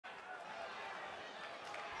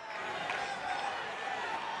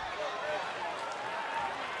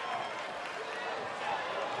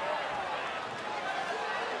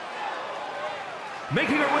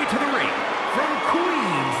Making her way to the ring from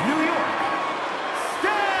Queens, New York,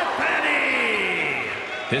 Stephanie!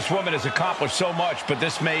 This woman has accomplished so much, but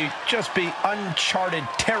this may just be uncharted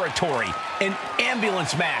territory. An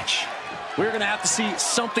ambulance match. We're going to have to see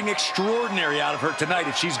something extraordinary out of her tonight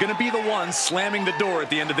if she's going to be the one slamming the door at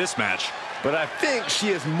the end of this match. But I think she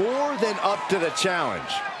is more than up to the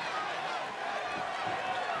challenge.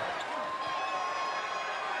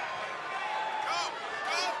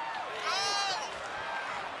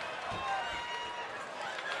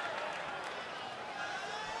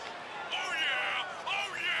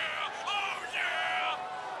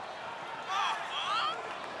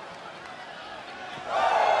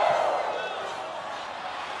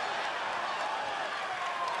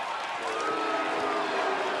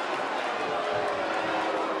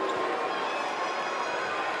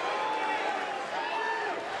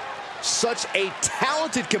 Such a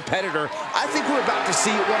talented competitor. I think we're about to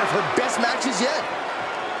see one of her best matches yet.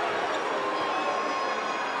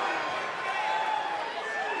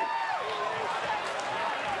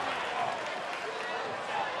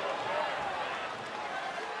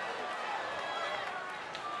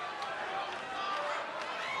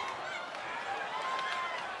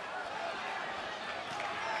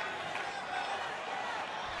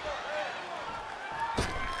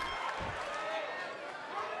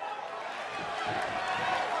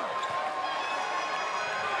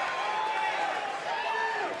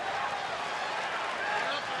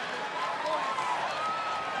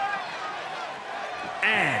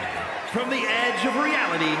 And from the edge of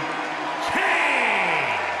reality,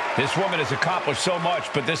 chang! This woman has accomplished so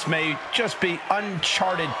much, but this may just be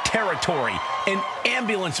uncharted territory. An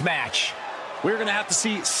ambulance match. We're going to have to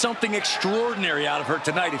see something extraordinary out of her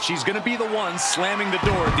tonight if she's going to be the one slamming the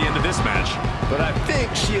door at the end of this match. But I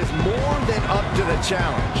think she is more than up to the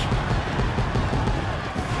challenge.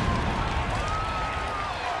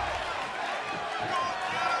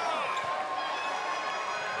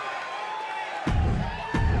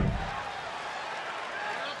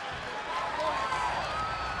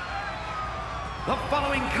 The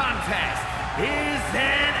following contest is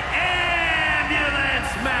an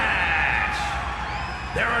ambulance match.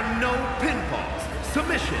 There are no pinfalls,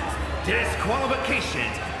 submissions,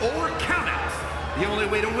 disqualifications, or countouts. The only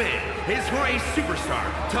way to win is for a superstar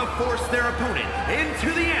to force their opponent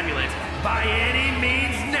into the ambulance by any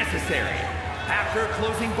means necessary. After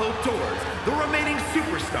closing both doors, the remaining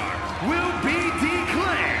superstar will be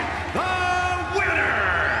declared the winner.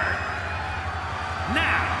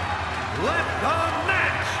 Now, let the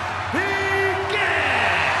match begin!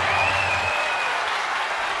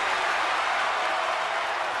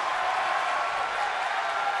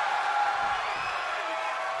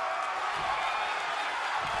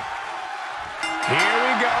 Here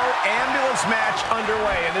we go, ambulance match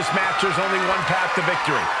underway. In this match, there's only one path to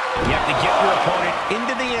victory. You have to get your opponent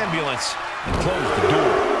into the ambulance and close the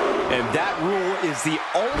door. And that rule is the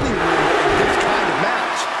only rule in this kind of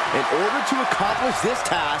match. In order to accomplish this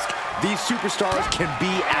task, these superstars can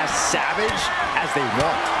be as savage as they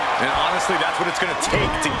want. And honestly, that's what it's going to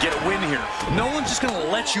take to get a win here. No one's just going to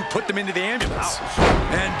let you put them into the ambulance.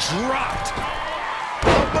 And dropped.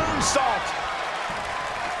 A moonsault.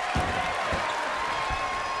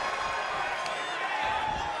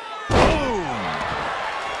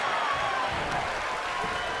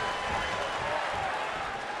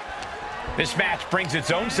 This match brings its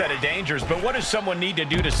own set of dangers, but what does someone need to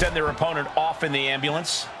do to send their opponent off in the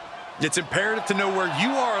ambulance? It's imperative to know where you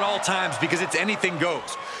are at all times because it's anything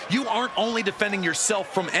goes. You aren't only defending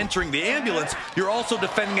yourself from entering the ambulance, you're also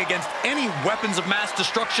defending against any weapons of mass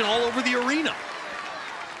destruction all over the arena.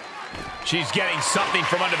 She's getting something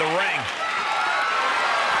from under the ring.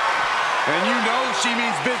 And you know she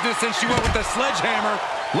means business since she went with the sledgehammer.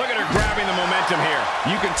 Look at her grabbing the momentum here.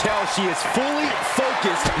 You can tell she is fully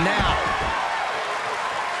focused now.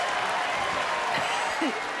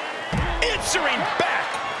 Answering back.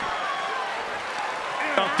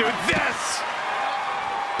 Don't do this.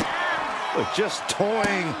 Look, just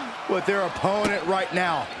toying with their opponent right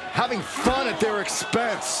now. Having fun at their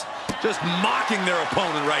expense. Just mocking their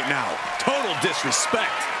opponent right now. Total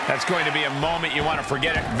disrespect. That's going to be a moment you want to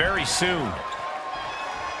forget it very soon.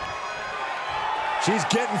 She's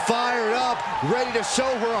getting fired up, ready to show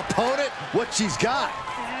her opponent what she's got.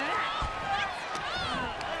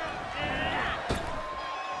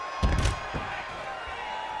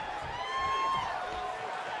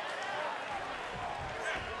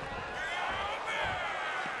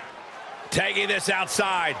 Taking this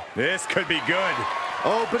outside. This could be good.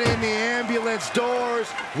 Opening the ambulance doors.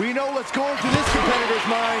 We know what's going through this competitor's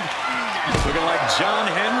mind. Looking like John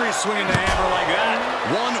Henry swinging the hammer like that.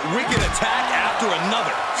 One wicked attack after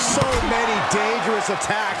another. So many dangerous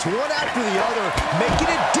attacks, one after the other, making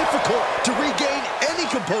it difficult to regain any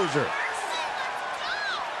composure.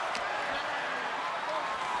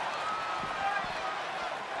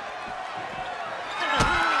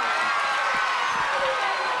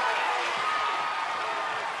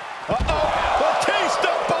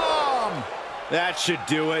 That should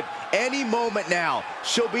do it. Any moment now,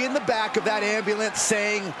 she'll be in the back of that ambulance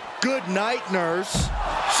saying, "Good night, nurse."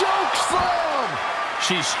 Choke slam!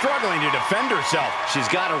 She's struggling to defend herself. She's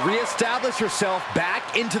got to reestablish herself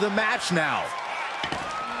back into the match now.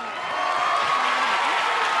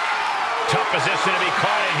 Tough position to be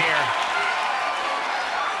caught in here.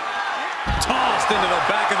 Tossed into the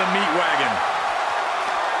back of the meat wagon.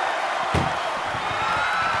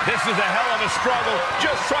 This is a hell of a struggle.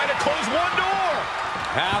 Just trying to close one door.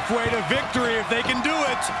 Halfway to victory if they can do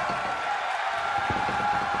it.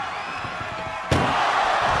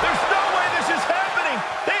 There's no way this is happening.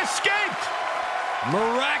 They escaped.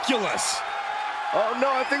 Miraculous. Oh,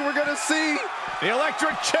 no, I think we're going to see The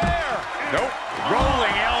electric chair. Nope.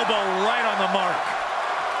 Rolling elbow right on the mark.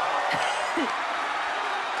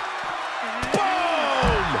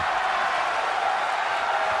 Boom!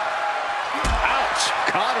 Ouch,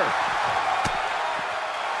 caught her.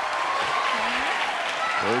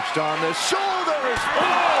 Perched on the shoulders.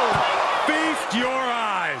 Oh! Feast your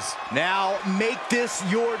eyes. Now make this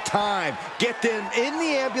your time. Get them in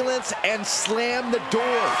the ambulance and slam the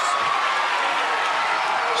doors.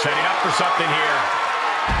 Setting up for something here.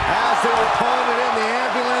 Has their opponent in the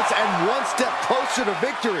ambulance and one step closer to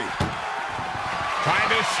victory. Trying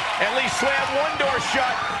to at least slam one door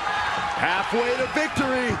shut. Halfway to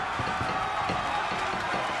victory.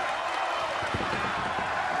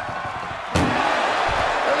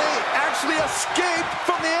 And they actually escaped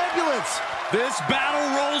from the ambulance. This battle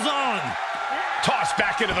rolls on. Tossed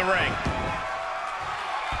back into the ring.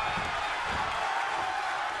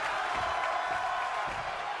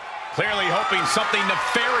 Clearly hoping something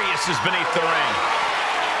nefarious is beneath the ring.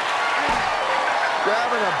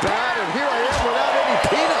 Grabbing a bat, and here I am without any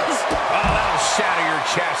peanuts. Oh, that'll shatter your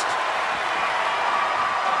chest.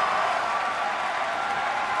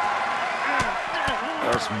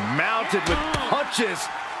 Just mounted with punches.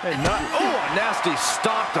 And not, oh, a nasty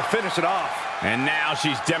stop to finish it off. And now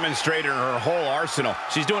she's demonstrated her whole arsenal.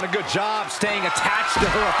 She's doing a good job staying attached to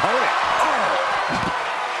her opponent.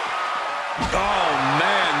 Oh,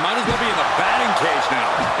 man. Might as well be in the batting cage now.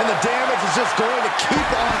 And the damage is just going to keep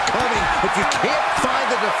on coming if you can't find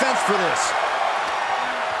the defense for this.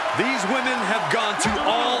 These women have gone to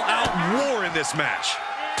all-out war in this match.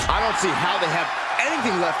 I don't see how they have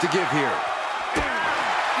anything left to give here.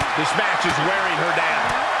 This match is wearing her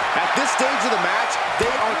down. At this stage of the match, they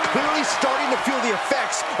are clearly starting to feel the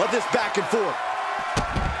effects of this back and forth.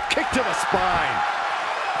 Kick to the spine.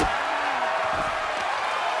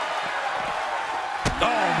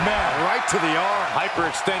 Oh, man. Right to the arm.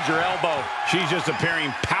 Hyperextend your elbow. She's just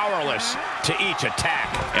appearing powerless to each attack.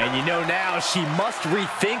 And you know now she must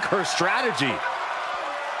rethink her strategy.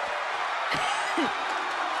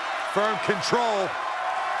 Firm control.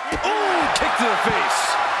 Ooh, kick to the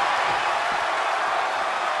face.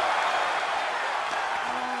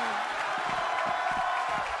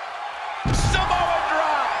 Samoa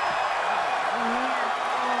drop.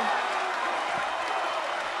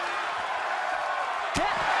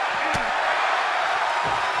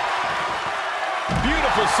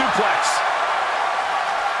 Beautiful suplex.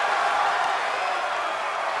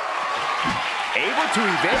 Able to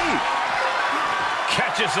evade.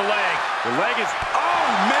 Catches the leg. The leg is, oh,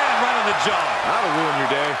 man, right on the jaw. That'll ruin your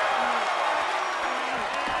day.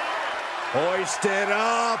 Hoisted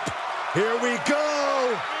up. Here we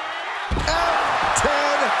go.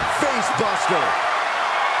 F10 facebuster.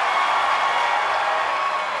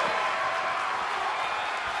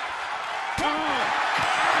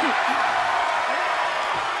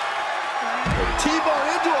 T-bone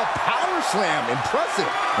into a power slam.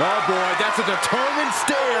 Impressive. Oh, boy, that's a determined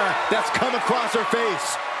stare that's come across her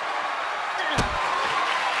face.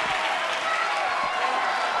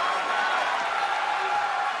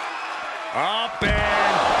 Up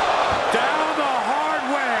and down the hard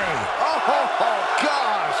way. Oh,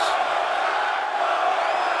 gosh.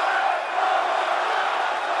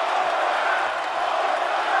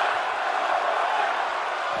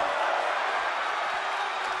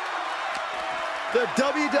 The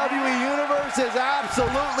WWE Universe is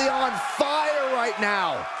absolutely on fire right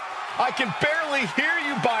now. I can barely hear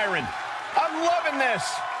you, Byron. I'm loving this.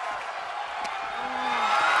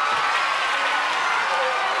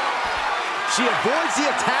 She avoids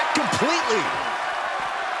the attack completely.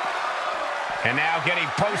 And now getting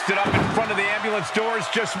posted up in front of the ambulance doors,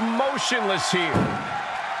 just motionless here.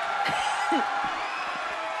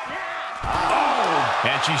 Oh!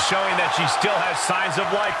 And she's showing that she still has signs of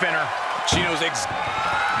life in her. She knows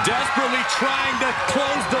desperately trying to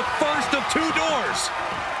close the first of two doors.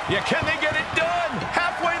 Yeah, can they get it done?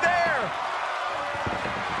 Halfway there.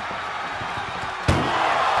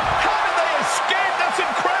 How did they escape? That's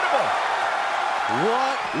incredible.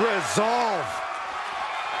 What resolve.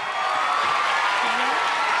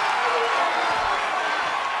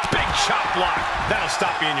 Big chop block. That'll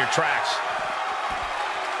stop you in your tracks.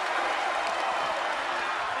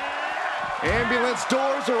 Ambulance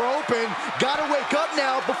doors are open. Gotta wake up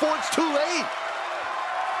now before it's too late.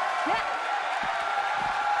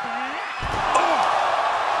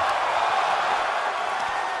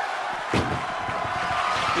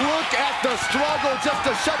 Look at the struggle just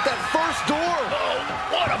to shut that first door. Oh,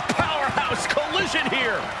 what a powerhouse collision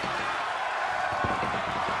here.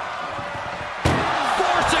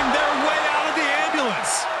 Forcing their way out of the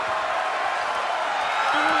ambulance.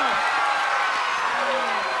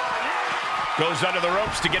 Goes under the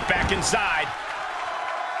ropes to get back inside.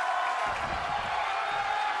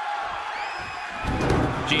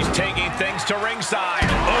 She's taking things to ringside.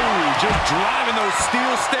 Oh, just driving those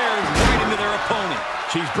steel stairs right into their opponent.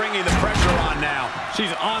 She's bringing the pressure on now.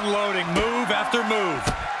 She's unloading move after move.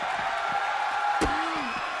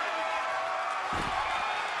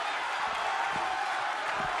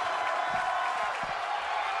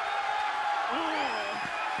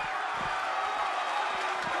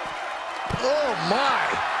 Oh,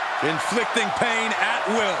 my. Inflicting pain at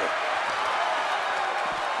will.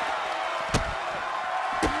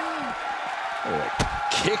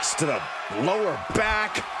 Kicks to the lower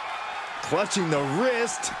back. Clutching the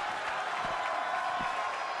wrist.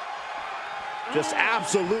 Just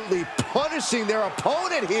absolutely punishing their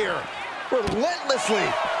opponent here. Relentlessly.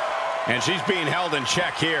 And she's being held in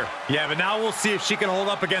check here. Yeah, but now we'll see if she can hold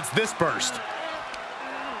up against this burst.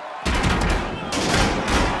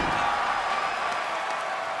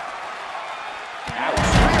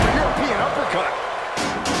 European uppercut.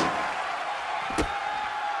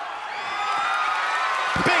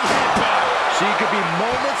 Big headbutt. She could be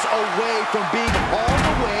moments away from being all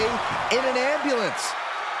the way in an ambulance.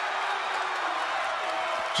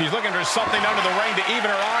 She's looking for something under the ring to even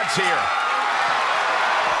her odds here.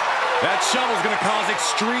 That shovel's going to cause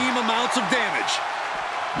extreme amounts of damage.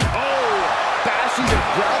 Oh, bashing the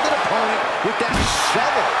grounded opponent with that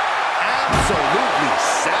shovel. Absolutely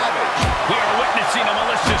savage. We are witnessing a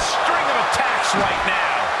malicious string of attacks right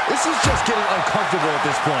now. This is just getting uncomfortable at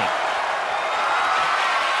this point.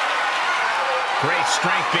 Great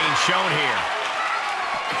strength being shown here.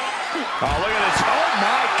 Oh, look at this. Oh,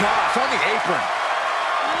 my gosh, on the apron.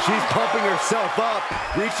 She's pumping herself up,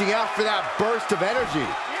 reaching out for that burst of energy.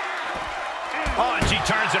 Oh, and she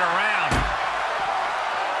turns it around.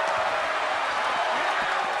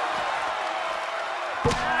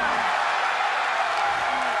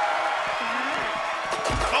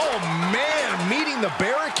 Oh, man, meeting the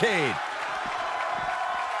barricade.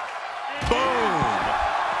 Boom.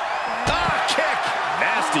 Ah, kick.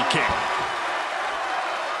 Nasty kick.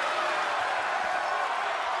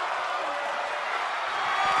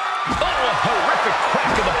 Oh, a horrific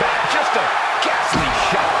crack of the back. Just a ghastly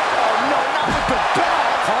shot. Oh, no, not with the belt.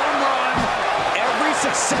 Home run. Every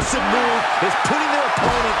successive move is putting their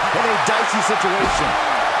opponent in a dicey situation.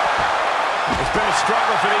 It's been a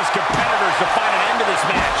struggle for these competitors to find an end to this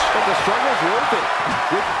match. But the struggle's worth it.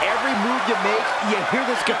 With every move you make, you hear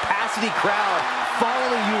this capacity crowd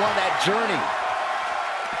following you on that journey.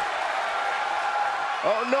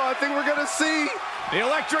 Oh, no, I think we're going to see the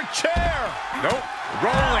electric chair. Nope.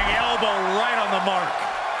 Rolling elbow right on the mark.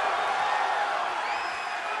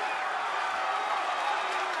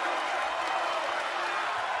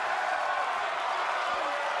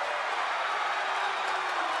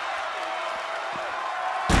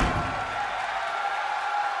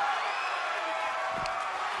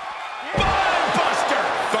 Buster.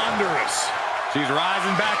 Thunderous. She's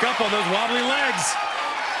rising back up on those wobbly legs.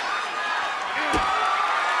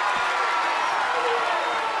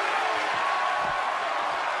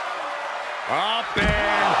 Up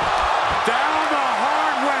and down the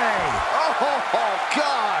hard way. Oh,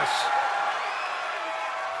 gosh.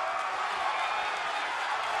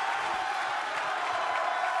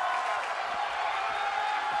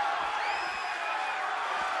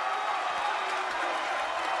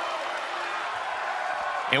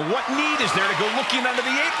 And what need is there to go looking under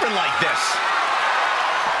the apron like this?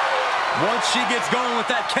 Once she gets going with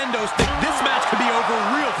that kendo stick, this match could be over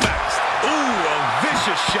real fast. Ooh, a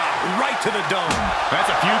vicious shot right to the dome. That's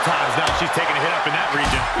a few times now she's taken a hit up in that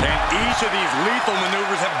region. And each of these lethal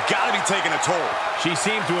maneuvers have got to be taking a toll. She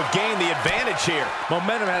seems to have gained the advantage here.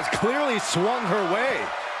 Momentum has clearly swung her way.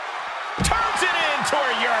 Turns it into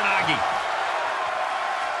her Uranagi.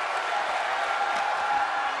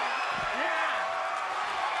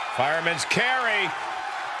 Fireman's carry.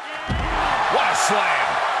 What a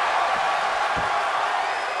slam.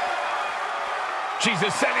 She's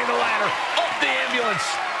ascending the ladder, up the ambulance.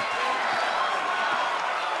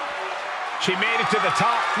 She made it to the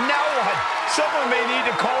top. Now what? Someone may need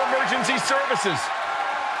to call emergency services.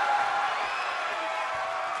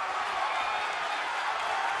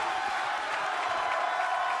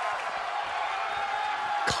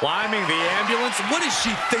 Climbing the ambulance? What is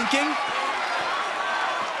she thinking?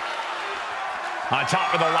 On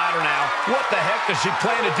top of the ladder now. What the heck does she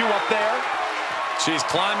plan to do up there? She's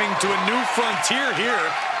climbing to a new frontier here.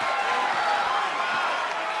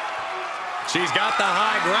 She's got the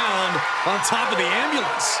high ground on top of the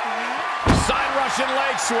ambulance. Side Russian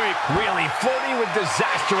leg sweep. Really flirting with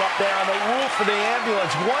disaster up there on the roof of the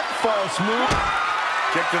ambulance. One false move.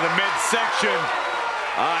 Kick to the midsection.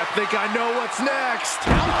 I think I know what's next.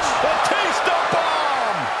 Ouch! A taste of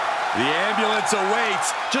bomb! The ambulance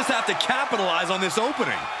awaits. Just have to capitalize on this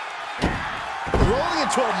opening. Rolling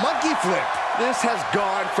into a monkey flip. This has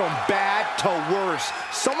gone from bad to worse.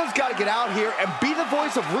 Someone's got to get out here and be the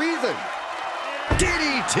voice of reason.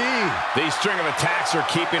 DDT. These string of attacks are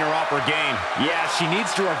keeping her off her game. Yeah, she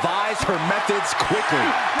needs to revise her methods quickly.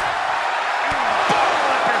 Boom!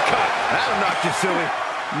 Uppercut. That'll knock you silly.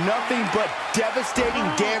 Nothing but devastating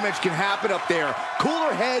damage can happen up there.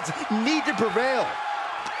 Cooler heads need to prevail.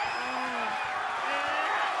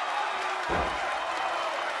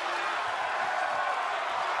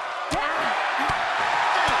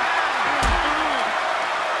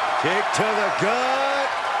 Kick to the gut.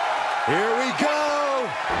 Here we go.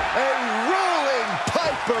 A rolling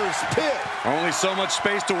Piper's Pit. Only so much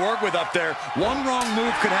space to work with up there. One wrong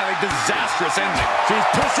move could have a disastrous ending. She's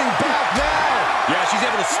pushing back now. Yeah, she's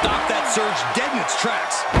able to stop that surge dead in its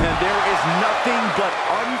tracks. And there is nothing but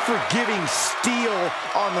unforgiving steel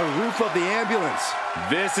on the roof of the ambulance.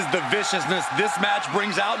 This is the viciousness this match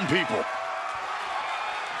brings out in people.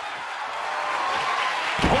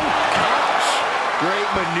 Great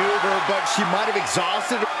maneuver, but she might have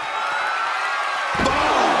exhausted her. Boom!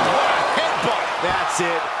 What a headbutt! That's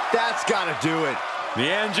it. That's got to do it. The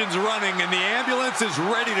engine's running and the ambulance is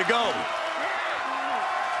ready to go.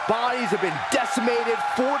 Bodies have been decimated,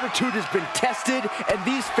 fortitude has been tested, and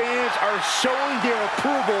these fans are showing their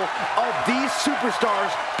approval of these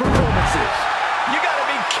superstars' performances. You gotta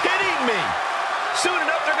be kidding me! Soon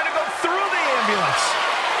enough, they're gonna go through the ambulance.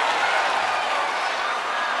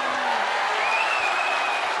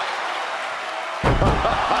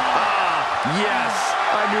 Yes,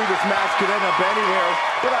 I knew this match could end up anywhere,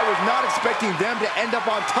 but I was not expecting them to end up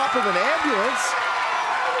on top of an ambulance.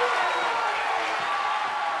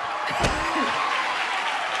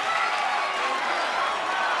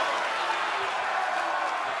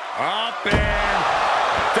 Up and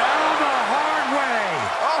down the hard way.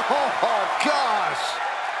 Oh gosh.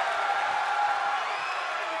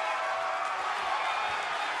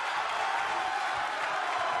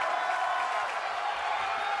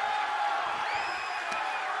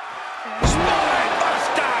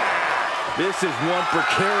 This is one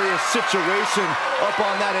precarious situation up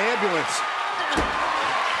on that ambulance.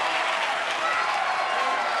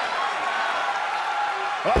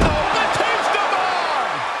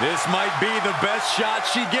 This might be the best shot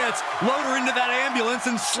she gets. Load her into that ambulance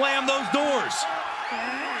and slam those doors.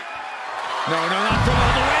 No, not from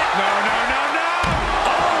all the way. No.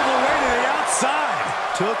 All the way to the outside.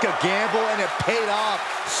 Took a gamble and it paid off.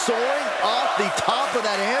 Soaring off the top of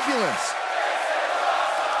that ambulance.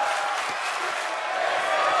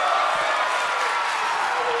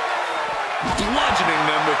 Bludgeoning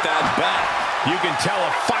them with that bat. You can tell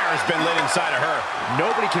a fire's been lit inside of her.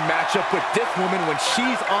 Nobody can match up with this woman when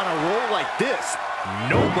she's on a roll like this.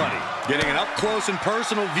 Nobody. Getting an up-close and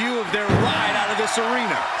personal view of their ride out of this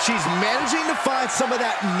arena. She's managing to find some of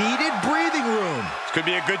that needed breathing room. This could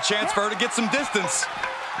be a good chance for her to get some distance.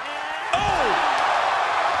 Oh!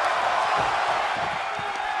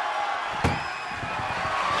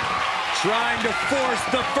 Trying to force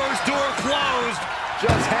the first door closed.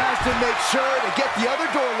 Just has to make sure to get the other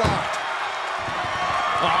door locked.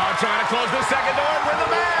 Oh, trying to close the second door and win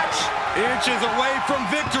the match. Inches away from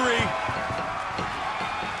victory.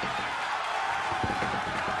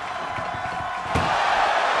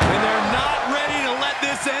 And they're not ready to let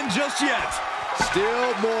this end just yet.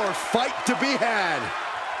 Still more fight to be had.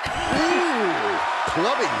 Ooh,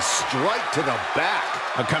 clubbing strike to the back.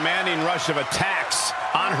 A commanding rush of attacks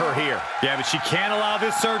on her here. Yeah, but she can't allow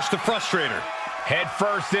this surge to frustrate her. Head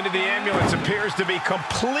first into the ambulance, appears to be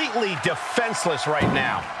completely defenseless right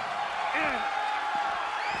now.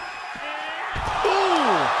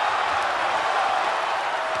 Ooh!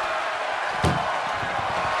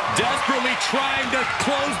 Desperately trying to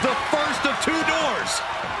close the first of two doors.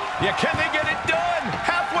 Yeah, can they get it done?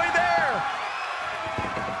 Halfway there.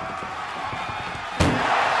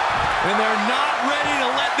 And they're not ready to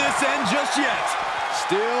let this end just yet.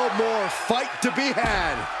 Still more fight to be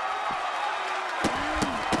had.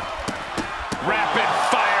 Rapid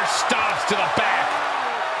fire stops to the back.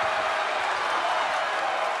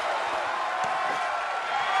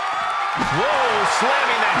 Whoa,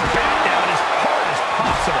 slamming that back down as hard as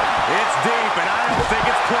possible. It's deep, and I don't think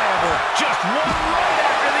it's playable. Just one right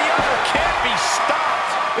after the other. Can't be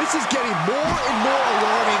stopped. This is getting more and more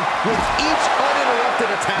alarming with each uninterrupted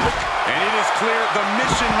attack. And it is clear the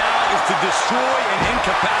mission now is to destroy and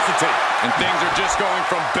incapacitate. And things are just going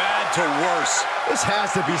from bad to worse. This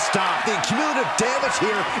has to be stopped. The cumulative damage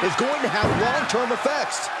here is going to have long-term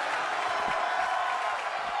effects.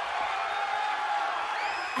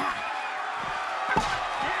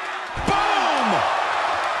 Boom!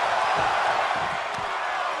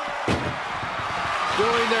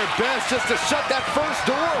 Doing their best just to shut that first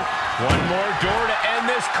door. One more door to end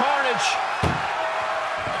this carnage.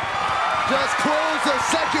 Just close the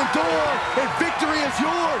second door, and victory is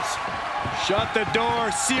yours. Shut the door,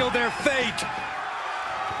 seal their fate.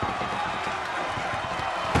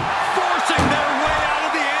 Forcing their way out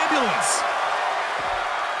of the ambulance.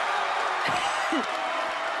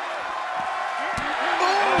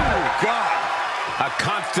 Oh, God. A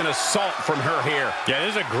constant assault from her here. Yeah,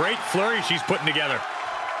 this is a great flurry she's putting together.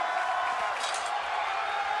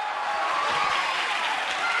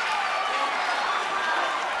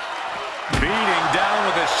 Beating down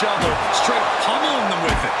with a shovel, straight pummeling them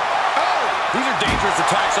with it. Oh! These are dangerous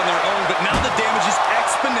attacks on their own, but now the damage is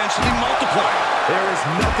exponentially multiplying. There is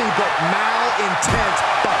nothing but malintent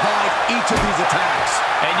behind each of these attacks.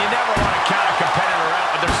 And you never want to count a competitor out,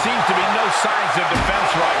 but there seems to be no signs of defense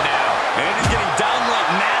right now. And it is getting downright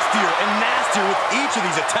nastier and nastier with each of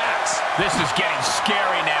these attacks. This is getting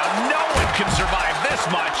scary now. No one can survive this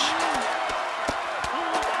much.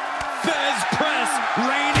 Fez press,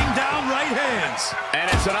 raining down right hands. And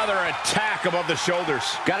it's another attack above the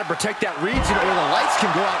shoulders. Got to protect that region or the lights can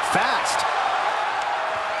go out fast.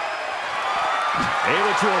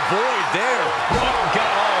 Able to avoid there. Oh, got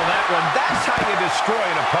all of that one. That's how you destroy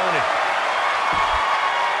an opponent.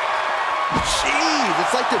 Jeez,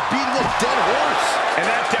 it's like they're beating a dead horse. And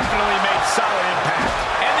that definitely made solid impact.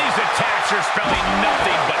 And these attacks are spelling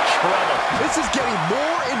nothing but trouble. This is getting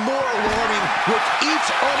more and more alarming with each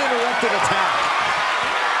uninterrupted attack.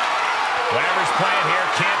 Whatever's playing here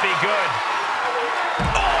can't be good.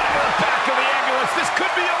 Oh, into the back of the ambulance. This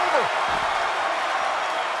could be over.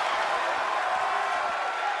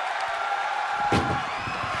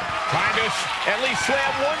 Trying to at least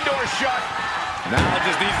slam one door shut. Now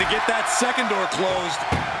just needs to get that second door closed.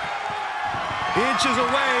 Inches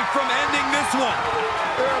away from ending this one.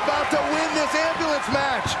 They're about to win this ambulance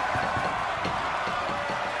match.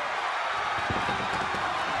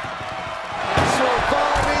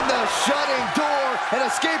 Surviving the shutting door and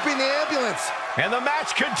escaping the ambulance. And the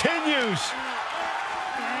match continues.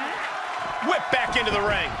 Whip back into the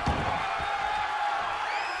ring.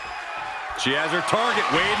 She has her target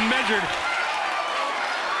weighed and measured.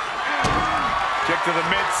 Kick to the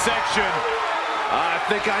midsection. I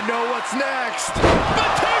think I know what's next.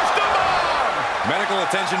 Batista bomb! Medical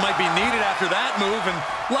attention might be needed after that move, and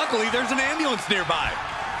luckily there's an ambulance nearby.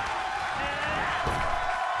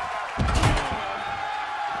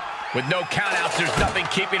 With no countouts, there's nothing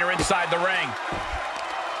keeping her inside the ring.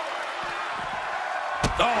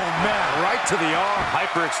 Oh, man, right to the arm.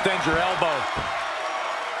 Hyperextend your elbow.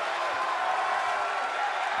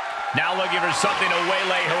 Now looking for something to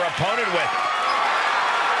waylay her opponent with.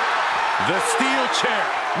 The steel chair,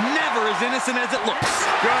 never as innocent as it looks.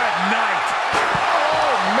 Good night.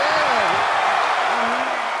 Oh, man.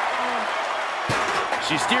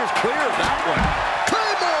 She steers clear of that one.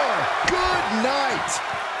 Claymore, good night.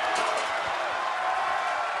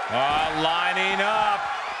 Lining up.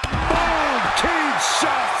 Boom,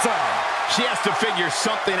 Kinshasa. She has to figure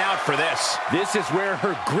something out for this. This is where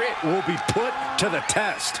her grit will be put to the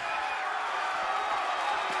test.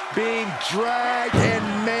 Being dragged and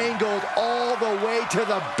mangled all the way to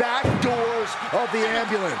the back doors of the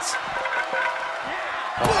ambulance.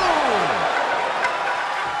 Boom!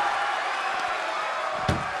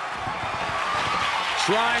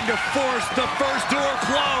 Trying to force the first door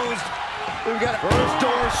closed. We've got first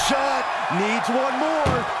door shut. Needs one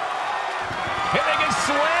more. If they can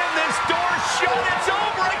slam this door shut, it's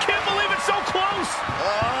over. I can't believe it's so close.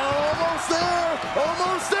 Almost there.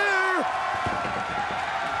 Almost there.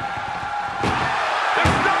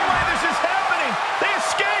 There's no way this is happening. They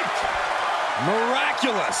escaped.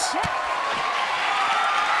 Miraculous.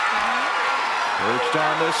 Perched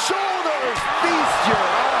on the shoulders. Feast your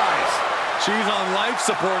eyes. She's on life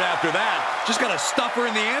support after that. Just got to stuff her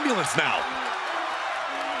in the ambulance now.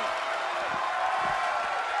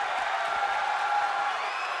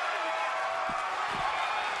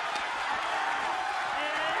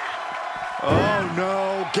 Oh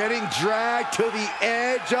no, getting dragged to the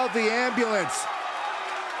edge of the ambulance.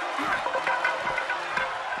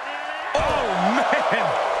 Oh,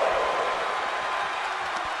 man.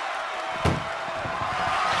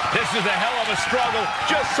 This is a hell of a struggle.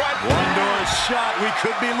 Just try. One door shot. We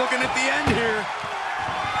could be looking at the end here.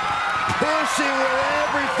 Pushing with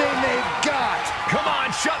everything they've got. Come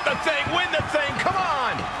on, shut the thing, win the thing, come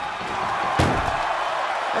on.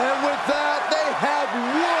 And with that, they have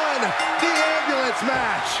won the ambulance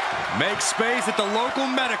match. Make space at the local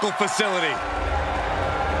medical facility.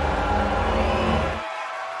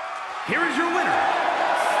 Here is your winner,